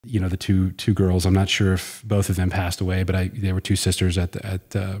the two girls, I'm not sure if both of them passed away, but they were two sisters at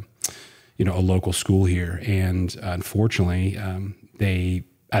a local school here. And unfortunately,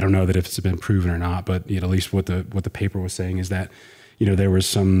 I don't know that if it's been proven or not, but at least what the paper was saying is that, there was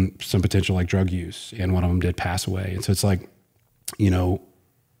some potential like drug use, and one of them did pass away. And so it's like,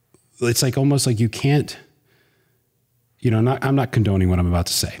 it's like almost like you can't, I'm not condoning what I'm about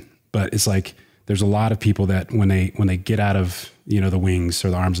to say, but it's like, there's a lot of people that when they get out of, the wings or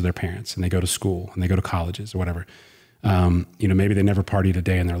the arms of their parents and they go to school and they go to colleges or whatever, maybe they never partied a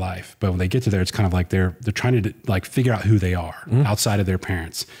day in their life, but when they get to there, it's kind of like they're trying to like figure out who they are outside of their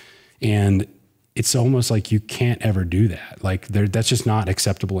parents. And it's almost like you can't ever do that. Like that's just not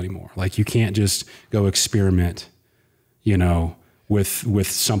acceptable anymore. Like you can't just go experiment, with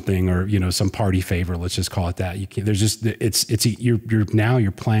something or, some party favor, let's just call it that. You can't, there's just,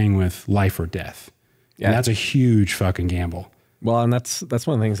 you're playing with life or death. Yeah. And that's a huge fucking gamble. Well, and that's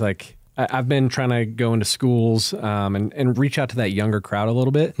one of the things, like I've been trying to go into schools, and reach out to that younger crowd a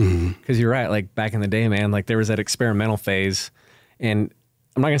little bit. Cause you're right. Like back in the day, man, like there was that experimental phase, and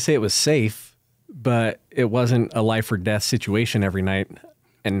I'm not gonna say it was safe, but it wasn't a life or death situation every night.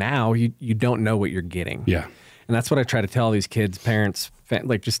 And now you don't know what you're getting. Yeah. And that's what I try to tell these kids, parents,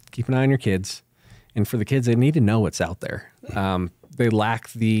 like just keep an eye on your kids. And for the kids, they need to know what's out there. They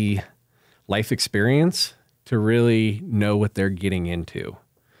lack the life experience to really know what they're getting into.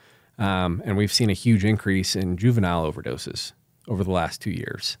 And we've seen a huge increase in juvenile overdoses over the last 2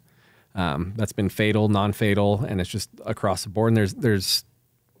 years. That's been fatal, non-fatal, and it's just across the board. And there's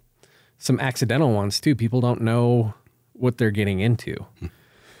some accidental ones too. People don't know what they're getting into.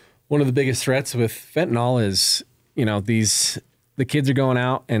 One of the biggest threats with fentanyl is, the kids are going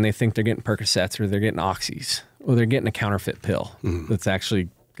out and they think they're getting Percocets or they're getting Oxys or they're getting a counterfeit pill that's actually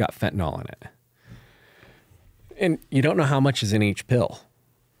got fentanyl in it. And you don't know how much is in each pill.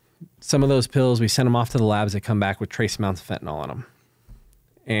 Some of those pills, we send them off to the labs, they come back with trace amounts of fentanyl in them.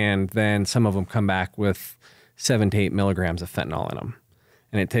 And then some of them come back with 7 to 8 milligrams of fentanyl in them.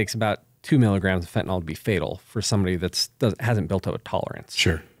 And it takes about 2 milligrams of fentanyl to be fatal for somebody that hasn't built up a tolerance.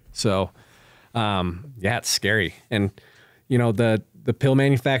 Sure. So, yeah, it's scary. And, the pill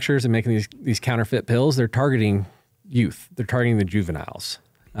manufacturers and making these counterfeit pills, they're targeting youth. They're targeting the juveniles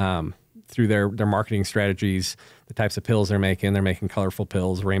through their marketing strategies, the types of pills they're making. They're making colorful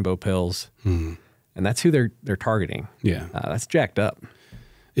pills, rainbow pills. And that's who they're targeting. Yeah. That's jacked up.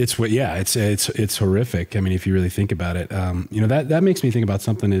 It's horrific. I mean, if you really think about it, that makes me think about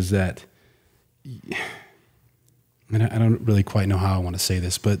something is that, and I don't really quite know how I want to say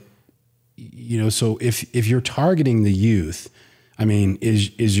this, but so if you're targeting the youth, I mean,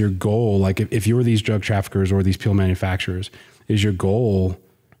 is your goal, like if you're these drug traffickers or these pill manufacturers, is your goal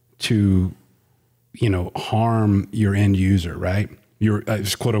to, harm your end user, right? Your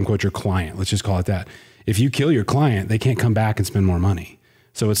quote unquote, your client, let's just call it that. If you kill your client, they can't come back and spend more money.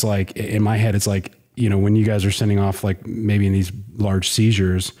 So it's like, in my head, it's like, when you guys are sending off, like maybe in these large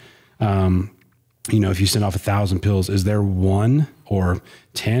seizures, if you send off 1,000 pills, is there 1 or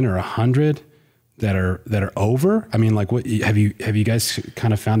 10 or 100 that are over? I mean, like, what have you guys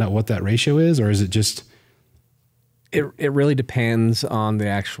kind of found out what that ratio is, or is it just? It really depends on the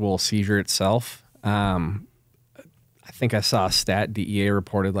actual seizure itself. I think I saw a stat, DEA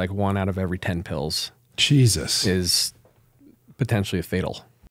reported like 1 out of every 10 pills. Jesus. Is potentially fatal.